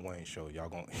Marlon Wayne show? Y'all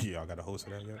got a host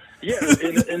of that yet?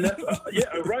 Yeah, and that's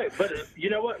right. But you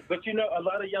know what? But you know, a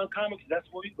lot of young comics, that's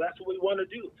what we want to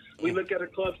do. We look at a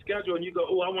club schedule and you go,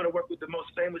 oh, I want to work with the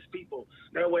most famous people.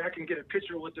 That way, I can get a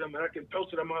picture with them and I can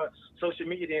post it on my social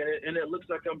media, and it looks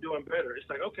like I'm doing better. It's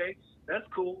like, okay, that's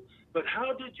cool. But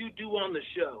how did you do on the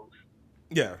shows?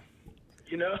 Yeah.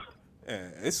 You know.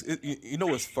 Yeah, you know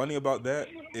what's funny about that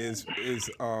is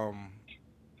I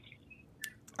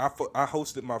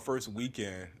hosted my first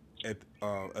weekend at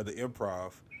the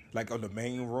Improv, like on the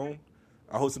main room.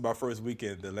 I hosted my first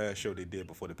weekend, the last show they did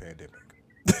before the pandemic.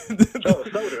 Oh,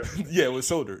 Soder. Yeah, it was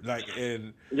Soder. Like,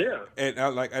 and yeah, and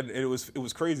it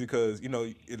was crazy because, you know,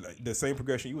 like the same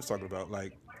progression you was talking about.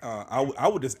 Like, I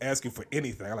would just ask you for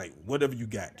anything, like whatever you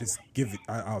got, just give it.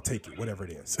 I'll take it, whatever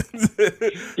it is.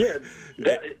 Yeah,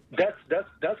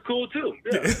 that's cool too.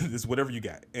 Yeah, just whatever you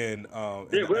got, and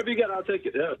whatever you got, I'll take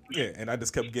it. Yeah, yeah, and I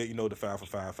just kept getting, you know, the 5 for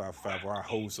 5, or I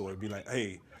host, or it'd be like,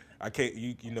 hey, I can't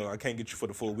I can't get you for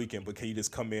the full weekend, but can you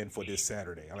just come in for this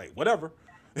Saturday? I'm like, whatever.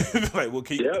 Like, well,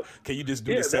 can you just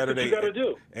do this Saturday that's what you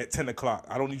gotta do. At 10 o'clock?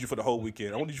 I don't need you for the whole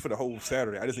weekend. I don't need you for the whole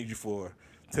Saturday. I just need you for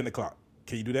 10 o'clock.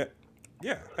 Can you do that?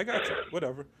 Yeah, I got you.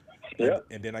 Whatever. Yeah.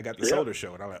 And then I got the Soder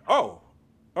show, and I'm like, oh,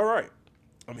 all right,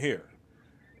 I'm here.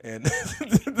 And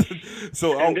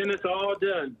so and then it's all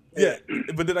done. Yeah,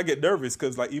 but then I get nervous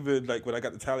because, like, even like when I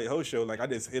got the Tally Ho show, like I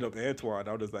just hit up Antoine.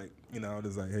 I was just like,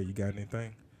 hey, you got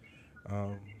anything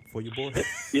for your boy?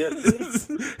 Yeah,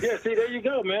 see, there you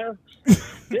go, man.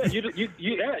 Yeah,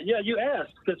 you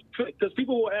ask because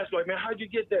people will ask, like, man, how'd you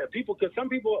get that? Because some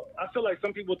people, I feel like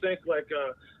some people think like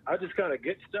I just kind of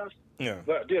get stuff. Yeah.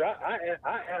 But dude, I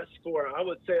ask for, I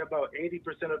would say about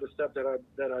 80% of the stuff that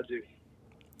I do.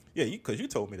 Yeah, because you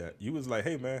told me that. You was like,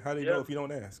 hey, man, how do you know if you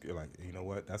don't ask? You're like, you know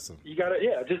what? That's some. You got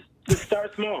to, just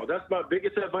start small. That's my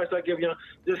biggest advice I give you.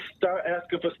 Just start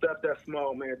asking for stuff that's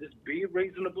small, man. Just be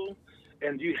reasonable,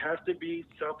 and you have to be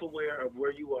self-aware of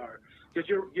where you are. Because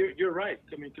you're right.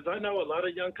 I mean, because I know a lot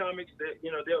of young comics that,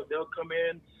 they'll come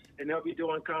in and they'll be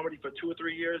doing comedy for 2 or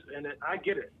 3 years, and I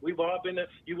get it. We've all been there.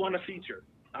 You want a feature.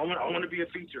 I want to be a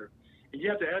feature. And you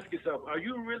have to ask yourself, are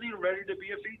you really ready to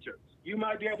be a feature? You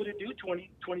might be able to do 20,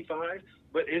 25,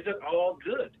 but is it all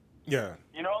good? Yeah.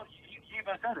 You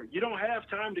even said it. You don't have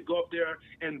time to go up there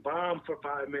and bomb for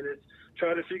 5 minutes,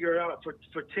 try to figure it out for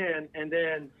 10, and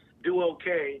then do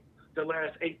okay the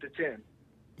last 8 to 10.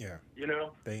 Yeah. They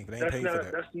ain't paying for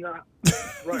that. That's not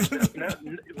right. That's not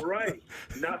right.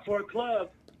 Not for a club.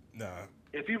 Nah.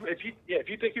 If you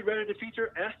think you're ready to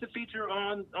feature, ask the feature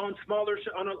on smaller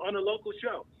on a local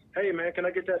show. Hey man, can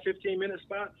I get that 15-minute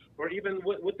spot, or even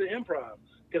with the Improv?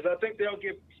 Because I think they'll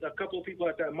give a couple of people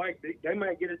at that mic. They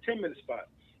might get a 10-minute spot.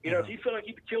 If you feel like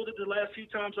you killed it the last few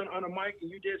times on a mic and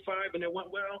you did 5 and it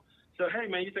went well, so hey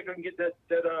man, you think I can get that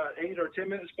 8 or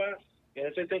 10-minute spot? And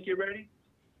if they think you're ready,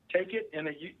 take it. And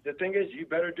the thing is, you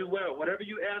better do well. Whatever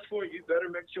you ask for, you better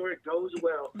make sure it goes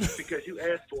well because you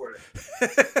asked for it.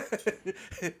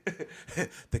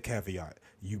 The caveat: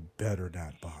 you better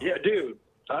not bomb. Yeah, dude.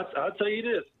 I'll tell you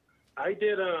this. I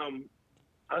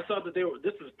I saw that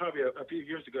this was probably a few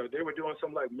years ago, they were doing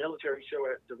some like military show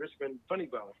at the Richmond Funny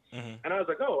Bone. And I was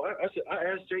like, I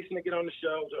asked Jason to get on the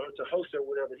show or to host or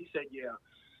whatever. He said, yeah.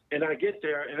 And I get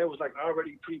there, and it was like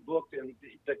already pre-booked, and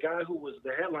the guy who was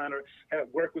the headliner had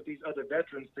worked with these other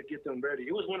veterans to get them ready.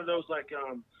 It was one of those like,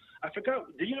 I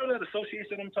forgot. Do you know that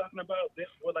association I'm talking about?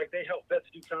 Where like they help vets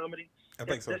do comedy. I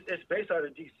think so. It's based out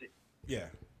of DC. Yeah.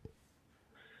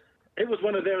 It was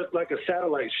one of theirs, like a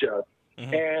satellite show.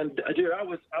 And dude, I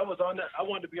was on that. I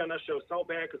wanted to be on that show so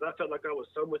bad because I felt like I was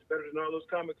so much better than all those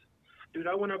comics. Dude,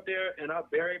 I went up there and I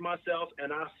buried myself,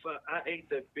 and I ate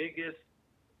the biggest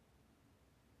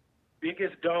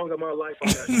dong of my life on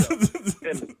that show.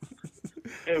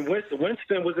 and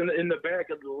Winston was in the back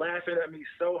laughing at me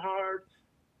so hard,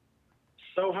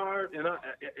 and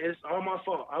it's all my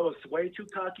fault. I was way too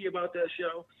cocky about that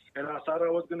show, and I thought I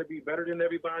was going to be better than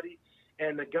everybody.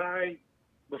 And the guy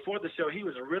before the show, he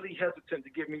was really hesitant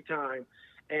to give me time,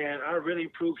 and I really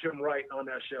proved him right on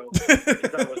that show.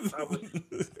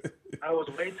 I was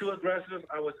way too aggressive.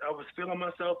 I was feeling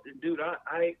myself, and dude,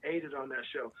 I ate it on that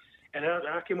show. And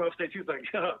I came off stage. He was like,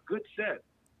 "Yo, good set."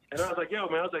 And I was like, "Yo,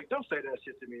 man," I was like, "Don't say that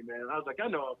shit to me, man." I was like, "I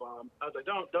know I bombed." I was like,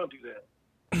 "Don't do that."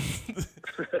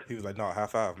 He was like, "No, high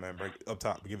five, man. Break up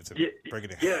top, give it to me. Break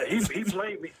it in." Yeah, he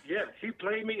played me. Yeah, he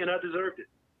played me, and I deserved it.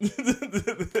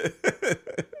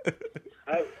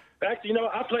 Actually,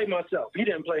 I played myself. He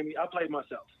didn't play me. I played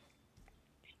myself.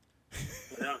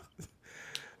 Yeah.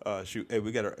 Shoot, hey,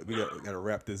 we gotta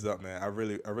wrap this up, man. I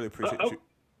really appreciate you.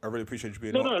 I really appreciate you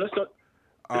being on. No, that's not.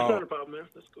 That's not a problem, man.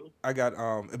 That's cool. I got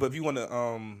but if you want to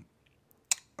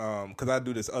because I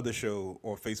do this other show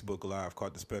on Facebook Live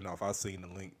called The Spinoff. I'll send you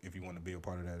the link if you want to be a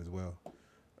part of that as well.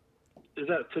 Is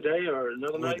that today or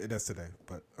another night? That's today,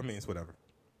 but I mean it's whatever.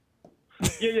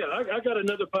 Yeah. I got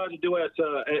another pod to do at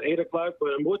 8:00.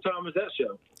 But what time is that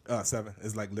show? 7.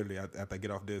 It's like literally after I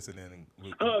get off this and then.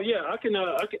 I can do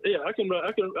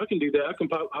that. I can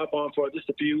hop on for just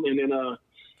a few and then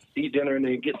eat dinner and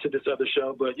then get to this other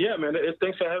show. But yeah, man,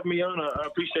 thanks for having me on. I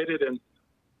appreciate it, and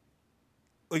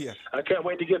yeah, I can't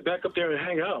wait to get back up there and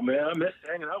hang out, man. I miss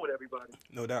hanging out with everybody.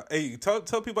 No doubt. Hey, tell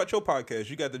people about your podcast.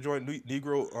 You got to join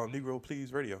Negro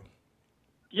Please Radio.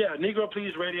 Yeah, Negro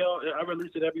Please Radio. I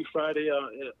release it every Friday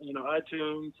on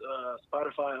iTunes,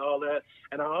 Spotify, all that.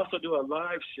 And I also do a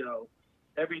live show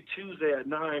every Tuesday at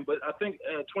 9. But I think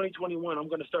 2021, I'm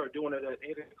going to start doing it at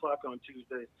 8:00 on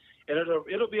Tuesday, and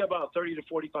it'll be about 30 to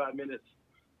 45 minutes.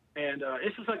 And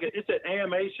it's just like it's an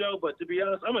AMA show. But to be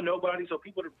honest, I'm a nobody, so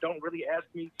people don't really ask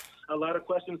me a lot of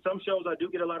questions. Some shows I do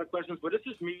get a lot of questions, but it's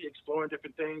just me exploring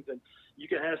different things. And you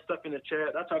can ask stuff in the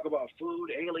chat. I talk about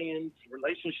food, aliens,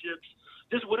 relationships,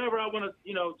 just whatever I want to,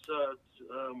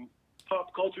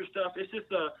 pop culture stuff. It's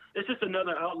just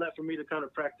another outlet for me to kind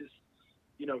of practice,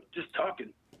 just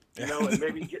talking, and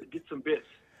maybe get some bits.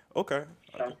 Okay.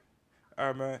 All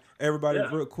right, man. Everybody,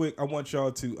 real quick, I want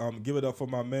y'all to give it up for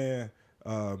my man,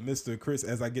 Mr. Chris,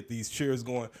 as I get these cheers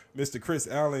going. Mr. Chris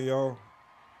Allen, y'all.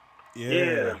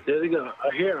 Yeah, there you go. I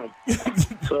hear him.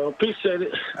 So appreciate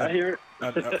it. I hear it.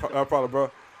 No problem, bro.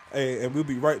 Hey, and we'll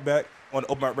be right back on the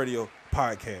Open Mic Radio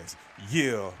podcast.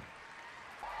 Yeah.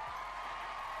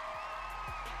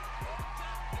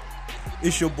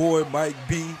 It's your boy Mike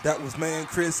B. That was man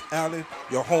Chris Allen.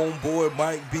 Your homeboy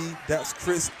Mike B. That's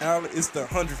Chris Allen. It's the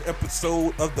 100th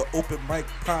episode of the Open Mic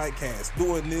Podcast.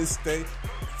 Doing this thing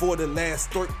for the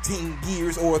last 13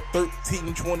 years or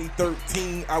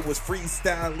 2013. I was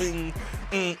freestyling.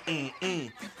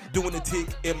 Doing the tick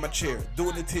in my chair.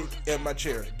 Doing the tick in my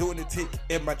chair. Doing the tick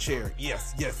in my chair.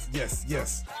 Yes.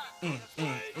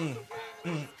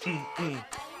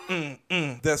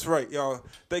 That's right, y'all.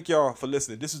 Thank y'all for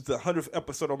listening. This is the 100th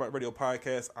episode of my radio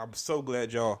podcast. I'm so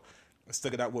glad y'all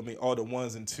stuck it out with me, all the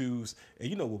ones and twos. And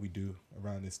you know what we do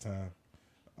around this time.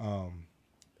 I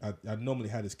normally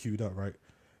have this queued up, right?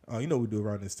 You know what we do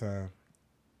around this time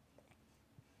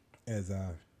as I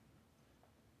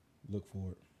look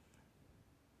for it.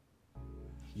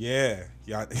 Yeah,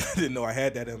 I didn't know I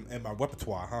had that in my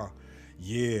repertoire, huh?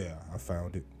 Yeah, I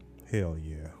found it. Hell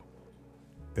yeah.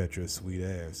 Bet your sweet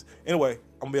ass. Anyway,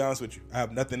 I'm gonna be honest with you. I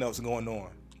have nothing else going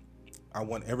on. I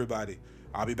want everybody.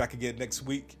 I'll be back again next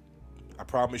week. I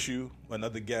promise you,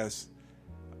 another guest.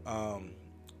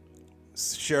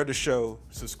 Share the show.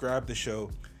 Subscribe to the show.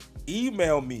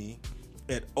 Email me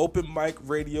at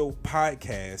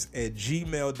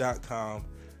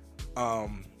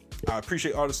openmicradiopodcast@gmail.com. I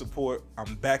appreciate all the support.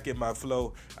 I'm back in my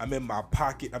flow. I'm in my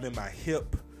pocket. I'm in my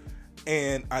hip.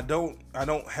 And I don't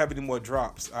have any more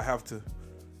drops. I have to,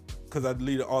 because I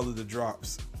deleted all of the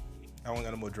drops. I don't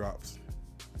got no more drops.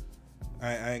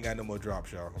 I ain't got no more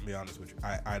drops, y'all. I'll be honest with you.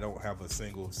 I don't have a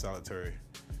single solitary.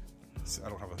 I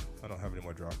don't have any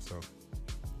more drops. So,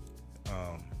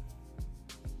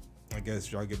 I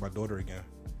guess y'all get my daughter again.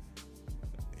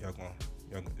 Y'all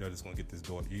just gonna get this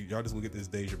daughter. Y'all just gonna get this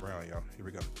Deja Brown, y'all. Here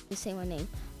we go. Say my name.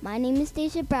 My name is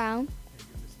Deja Brown,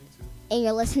 and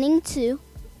you're listening to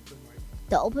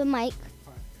the Open Mic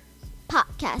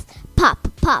Podcast.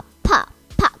 Podcast.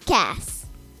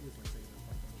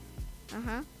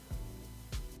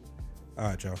 All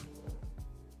right, y'all.